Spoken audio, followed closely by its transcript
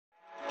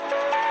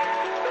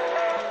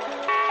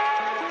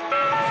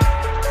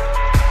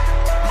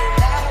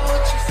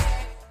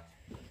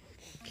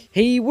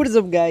Hey, what is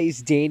up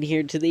guys, Dan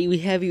here. Today we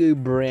have you a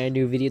brand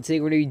new video. Today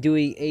we're going to be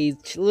doing a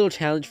little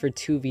challenge for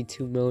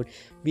 2v2 mode.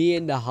 Me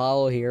and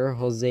TheHollow here,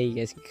 Jose you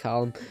guys can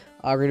call him,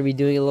 are going to be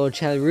doing a little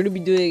challenge. We're going to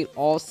be doing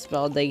all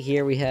spell deck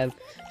here. We have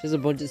just a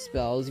bunch of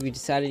spells. We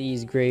decided to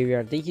use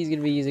Graveyard. I think he's going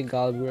to be using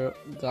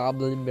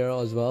Goblin Barrel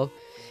as well,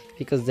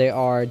 because they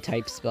are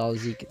type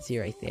spells, you can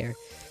see right there.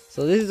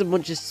 So this is a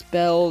bunch of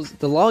spells.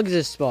 The log is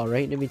a spell,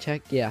 right? Let me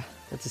check. Yeah,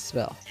 that's a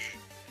spell.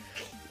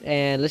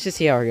 And let's just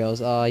see how it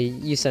goes.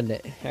 You send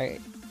it.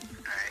 Alright.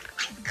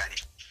 Alright, got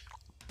it.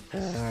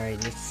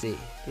 Alright, let's see.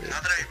 Now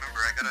that I remember,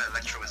 I got an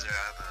Electro Wizard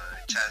out of the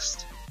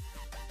chest.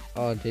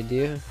 Oh, did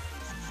you?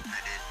 I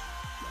did.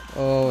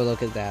 Oh,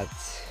 look at that.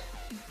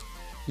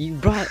 You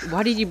brought.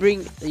 Why did you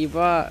bring? You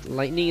brought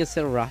lightning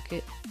instead of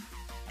rocket?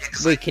 Yeah,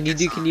 wait, can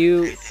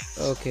you?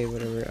 Okay,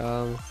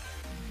 whatever.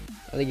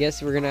 I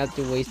guess we're gonna have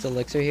to waste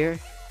elixir here.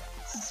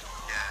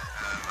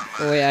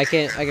 Yeah, Oh wait, I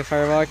can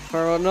fireball.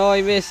 Fireball. No,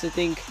 I missed. I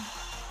think.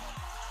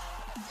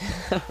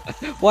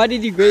 Why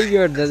did you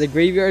graveyard that? The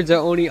graveyards are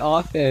only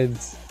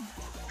offense.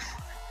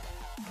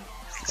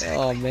 Exactly.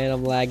 Oh man,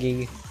 I'm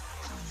lagging.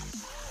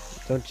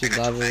 Don't you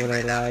love it when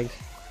I lag?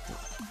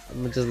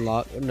 I'm gonna just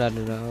log.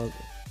 No.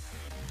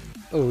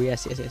 Oh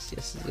yes.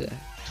 Yeah.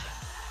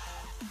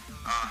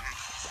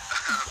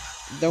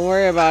 Don't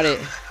worry about it.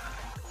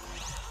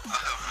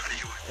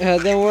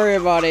 Don't worry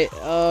about it.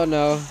 Oh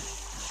no.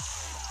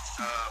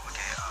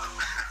 Okay.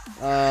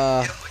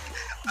 I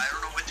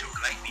don't know what to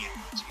lightning.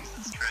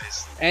 Jesus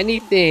Christ.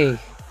 Anything.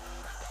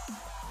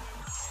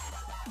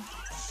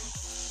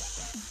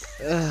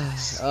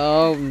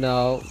 Oh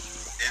no.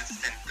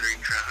 Instant 3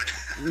 crown.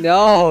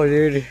 No,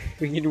 dude.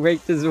 We can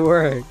make this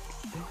work.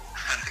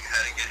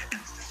 Gotta get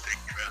instant 3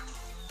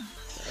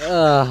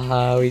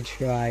 crown. We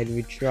tried.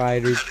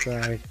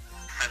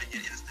 How to get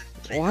instant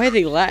 3 Why are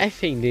they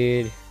laughing,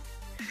 dude? What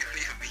do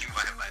you mean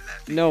why am I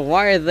laughing? No,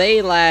 why are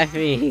they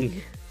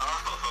laughing?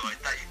 Oh, I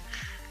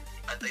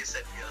thought you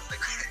said me. I was like,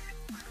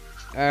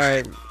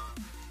 Alright.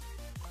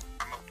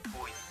 I'm a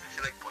poison. I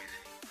feel like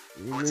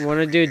poisoning. You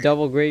wanna do a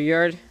double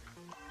graveyard?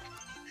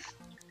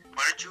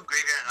 Why don't you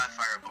graveyard and not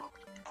fireball?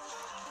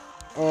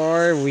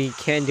 Or we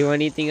can't do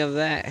anything of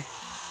that.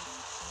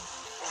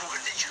 Oh,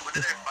 what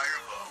did I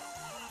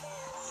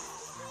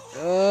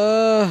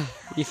fireball?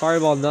 You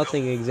fireball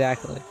nothing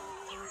exactly.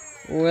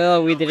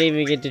 Well, we didn't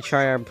even get to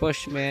try our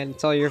push, man.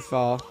 It's all your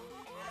fault.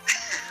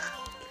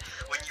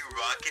 When you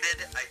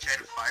rocketed, I tried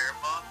to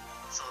fireball,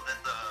 so then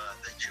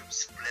the troops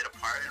split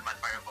apart and my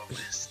fireball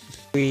missed.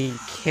 We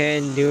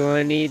can't do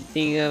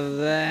anything of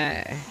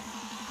that.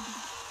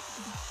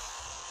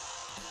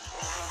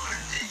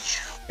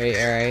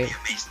 Alright. Be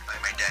amazed by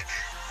my deck.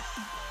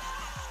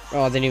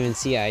 Oh, I didn't even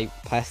see. I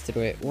passed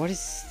through it. What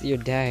is your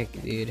deck,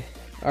 dude?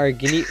 Alright,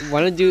 can you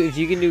wanna do? If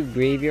you can do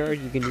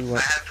graveyard, you can do I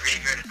what? have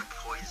graveyard as a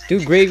poison.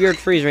 Do graveyard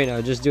freeze right now.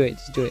 Just do it.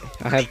 Just do it.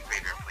 I have.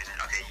 Graveyard poison.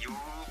 Okay, you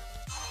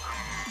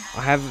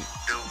I have.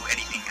 do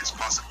anything as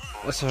possible.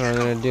 That's what I'm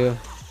gonna do. Arrow,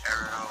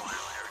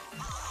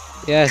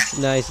 whatever. Yes,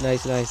 nice.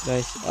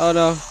 Oh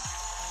no.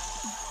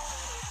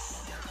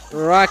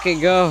 Rocket,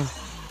 go.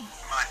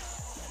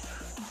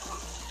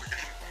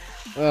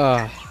 Come on.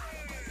 Oh,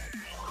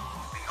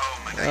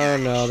 Oh my god. oh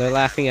no, they're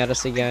laughing at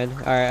us again.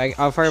 Alright,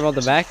 I'll fireball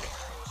the back.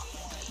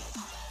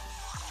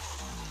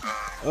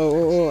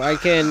 Oh, I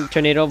can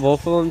tornado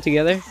both of them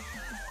together. Yeah.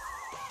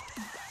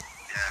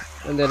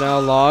 And then I'll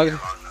log.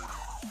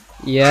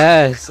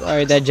 Yes.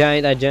 Alright, that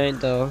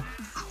giant though.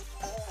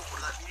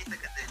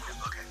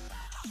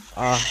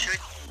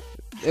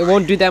 It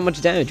won't do that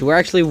much damage. We're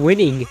actually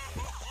winning.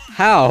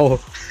 How?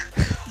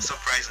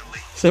 Surprisingly.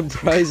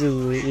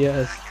 Surprisingly,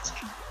 yes.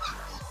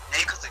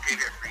 Maybe because the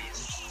graveyard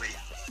freeze. Wait,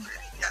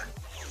 yeah.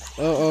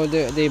 Oh,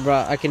 they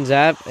brought. I can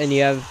zap, and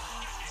you have.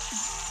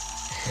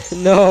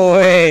 No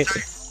way.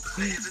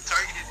 Sorry, is it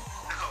targeted?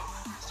 No.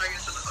 It's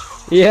targeted to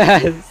the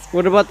Yes.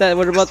 What about that?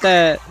 What about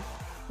that?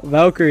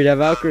 Valkyrie, that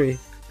Valkyrie.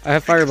 I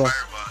have fireball.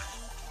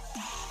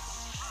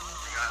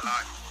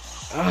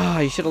 Ah,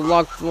 you should have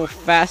locked a little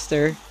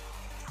faster.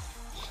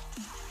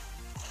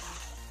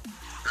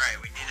 Alright,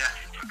 we need a.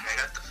 Okay, I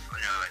got the.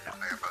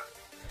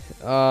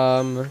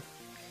 Fireball.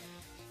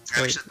 Yeah,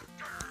 we Wait. should.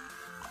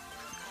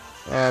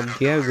 Do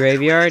you have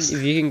graveyard?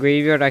 If you can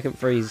graveyard, I can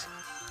freeze.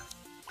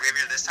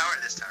 Graveyard this tower or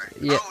this tower?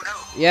 Yeah. Oh no.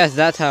 Yes,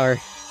 that tower.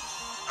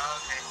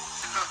 Oh, okay.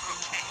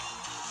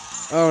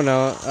 Okay. Oh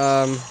no.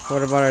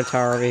 What about our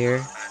tower over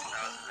here?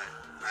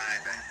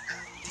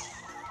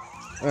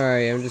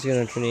 Alright, I'm just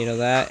gonna tornado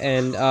that.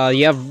 And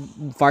you have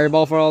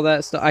fireball for all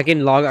that stuff. I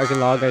can log. Yeah, you should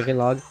log, and I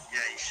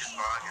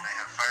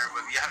have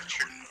fireball. You have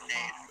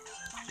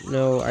grenade.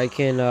 No, I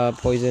can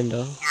poison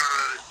though.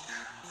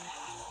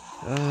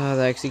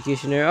 The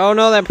executioner. Oh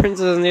no, that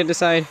princess is on the other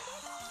side.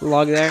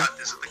 Log there.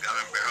 This is the gun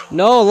barrel.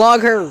 No,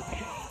 log her. I don't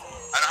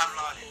have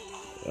log.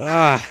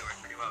 Ah. They work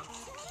pretty well.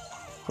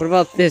 What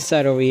about this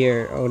side over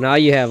here? Oh, now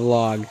you have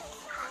log.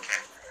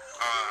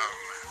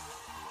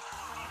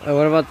 Okay.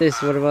 What about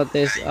this? What about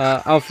this?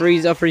 I'll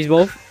freeze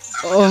both.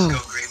 Oh. Just go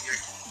graveyard.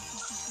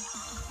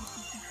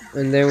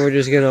 And then we're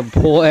just gonna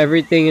pull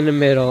everything in the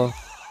middle.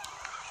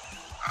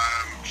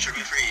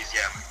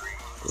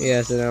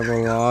 Yes, and I'm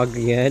gonna log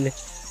again. And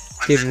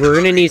Dude, then we're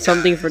gonna okay, need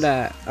something guys. for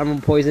that. I'm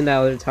gonna poison that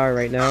other tower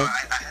right now. I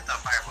had that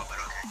fireball, but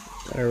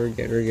okay. Oh, we're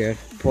good, we're good.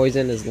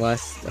 Poison is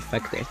less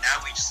effective. Okay,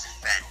 now we just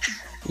defend.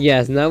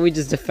 Yes, now we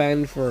just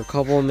defend for a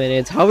couple of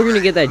minutes. How are we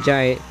gonna get that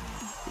giant?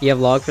 You have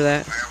log for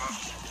that? Fireball.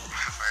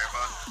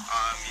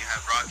 Fireball. You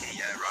have rocket.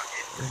 Yeah,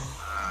 rocket.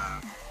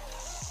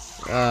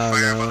 Oh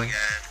Fireball no. again.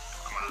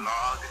 I'm a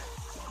log.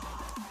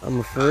 I'm a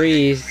Yeah,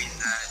 freeze. freeze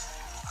that.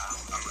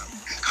 I'm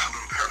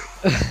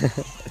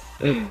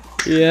a goblin barrel.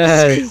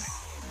 Yes. Oh,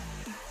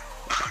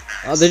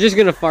 Oh, nice. they're just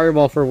gonna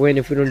fireball for win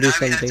if we don't do Now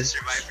we have something. to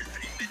survive for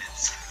 3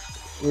 minutes.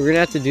 We're gonna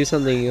have to do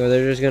something, or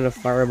they're just gonna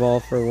fireball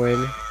for win. Oh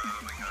my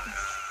god.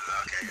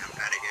 Okay, I'm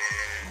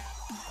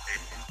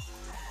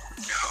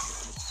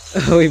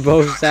panicking. No. We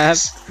both Oh, sap.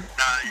 nice. Nah,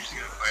 you're just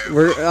gonna fireball.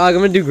 We're. I'm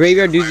gonna do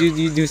graveyard.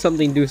 Do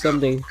something. Do Go,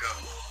 something. Go.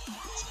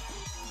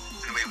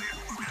 Wait.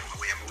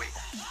 I'm away.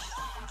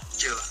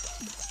 Chill.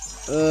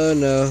 Oh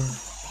no.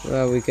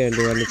 Well, we couldn't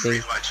do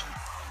anything. Refreeze, watch.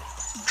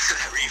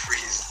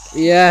 Refreeze.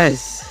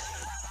 Yes.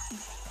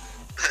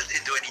 That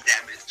didn't do any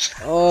damage.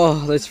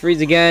 Oh, let's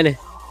freeze again. No,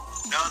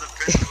 the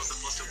person was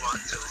supposed to walk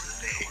until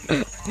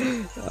the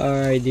thing.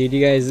 Alright, dude.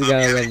 You guys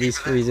gotta Yeah, love these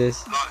for that.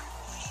 freezes. Lock.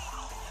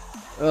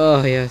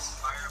 Oh yes.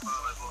 Fireball,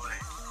 my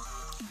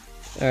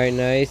boy. Alright,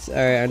 nice.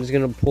 Alright, I'm just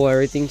gonna pull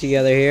everything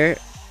together here.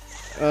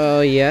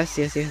 Oh yes.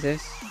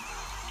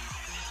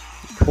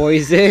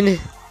 Poison.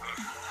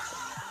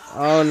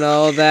 Oh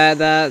no, that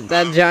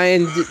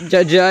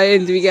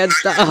giant we got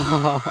stuck.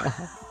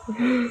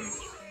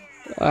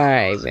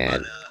 Alright,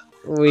 man.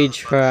 We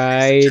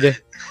tried. Alright.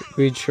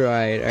 We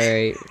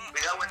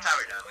got one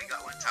tower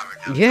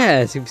down.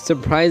 Yes,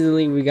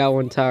 surprisingly we got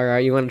one tower.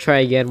 Alright, you wanna try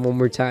again one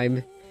more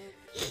time?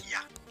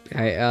 Yeah.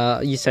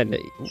 Alright, you said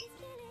it.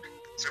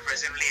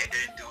 Surprisingly, I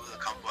didn't do the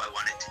combo I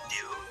wanted to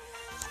do.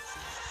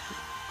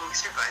 But we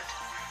survived.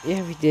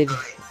 Yeah, we did.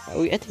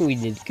 I think we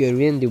did good.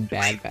 We didn't do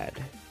bad.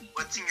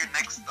 What's in your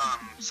next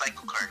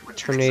cycle card?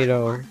 What's your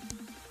Tornado. next cycle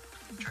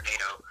card?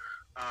 Tornado.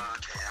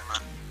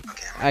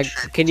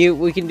 Okay,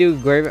 We can do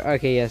grave.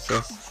 Okay, yes.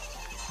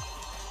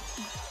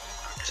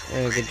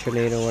 Good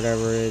tornado,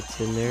 whatever it's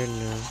in there.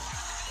 No.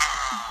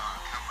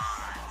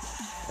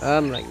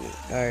 Come on. Like,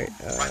 alright.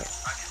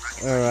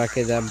 Rocket.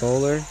 Okay, that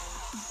bowler.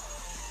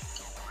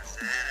 What's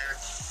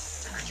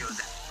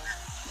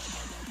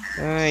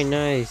that? Alright,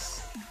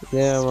 nice.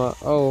 Then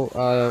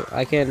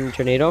I can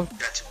tornado.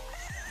 Got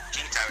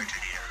King Tower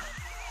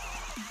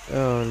Tornado.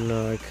 Oh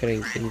no, I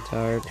couldn't King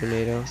Tower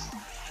tornado.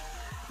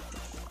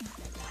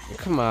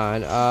 Come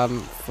on,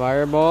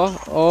 fireball.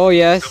 Oh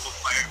yes. Double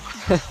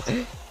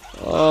fireball.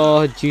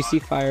 Oh, juicy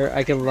fire.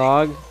 I can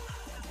log.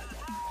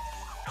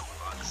 Double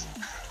box.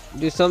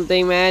 Do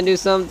something, man. Do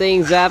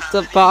something. Zap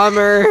the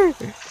bomber. I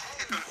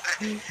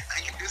can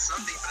do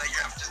something, but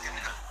I'm just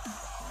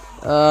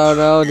gonna. Oh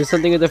no, do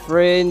something with the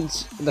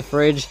fringe. The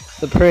prince.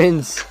 The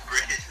bridge.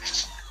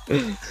 Oh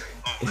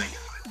my god.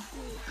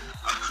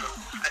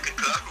 I could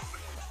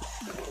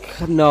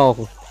go.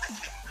 No.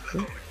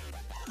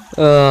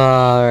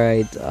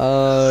 Alright.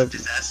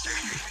 Disaster.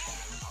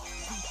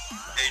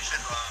 Hey,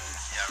 should,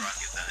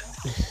 rocket that.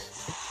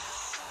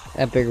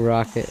 Epic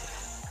rocket.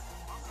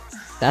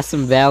 That's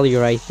some value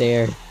right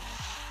there.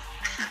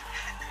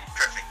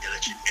 Perfect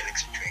elixir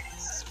trading.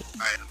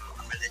 Alright, I'm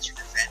gonna let you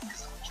defend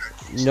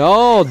this.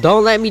 No,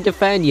 don't let me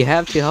defend. You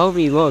have to help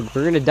me. Look,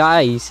 we're gonna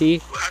die, you see?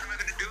 Well, how am I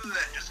gonna do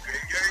that? Just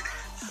graveyard?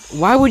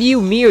 Why would you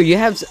mirror? You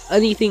have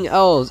anything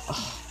else?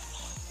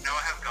 Now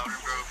I have Goblin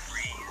Bro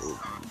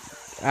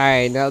freeze.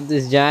 Alright, now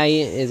this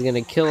giant is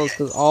gonna kill us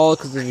all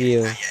because of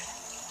you. Not yet.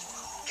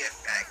 Get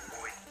back,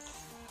 boy.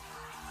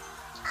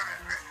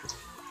 Alright.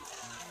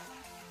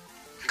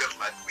 Good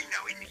luck. We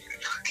need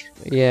good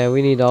luck. Yeah,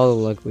 we need all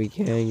the luck we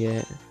can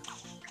get.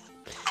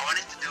 I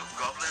wanted to do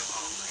Goblin.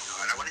 Oh my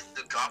god. I wanted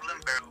to do Goblin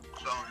Barrel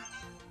Bone.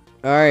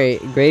 Alright,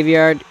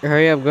 graveyard,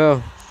 hurry up, go.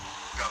 Go.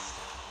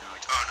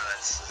 Oh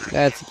no,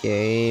 That's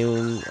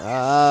game.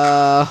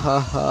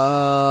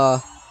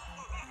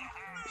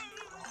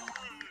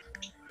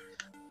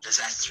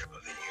 disaster of a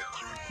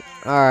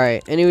video.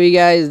 Alright, anyway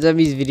guys, that's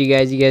this video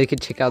guys. You guys can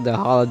check out the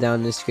hollow down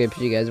in the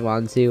description if you guys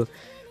want to.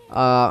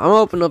 I'm gonna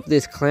open up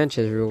this clan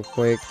chest real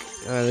quick.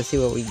 Let's see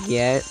what we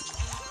get.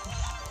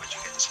 Where'd you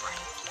get the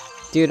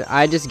Sparky? Dude,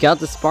 I just got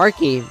the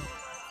Sparky.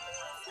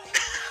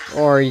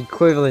 Or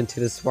equivalent to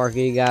the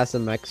Sparky. You got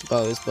some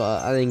exposed,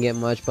 but I didn't get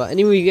much. But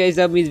anyway, you guys,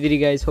 that'll be this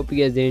video guys. Hope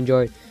you guys did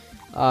enjoy.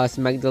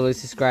 Smack the like,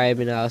 subscribe,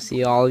 and I'll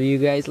see all of you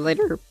guys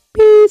later.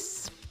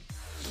 Peace.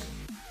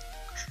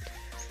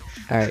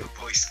 Alright.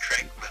 Voice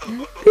crack,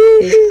 though.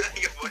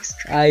 Peace. Your voice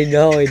crack. I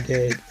know I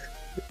did.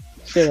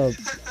 Shut up.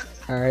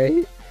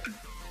 Alright.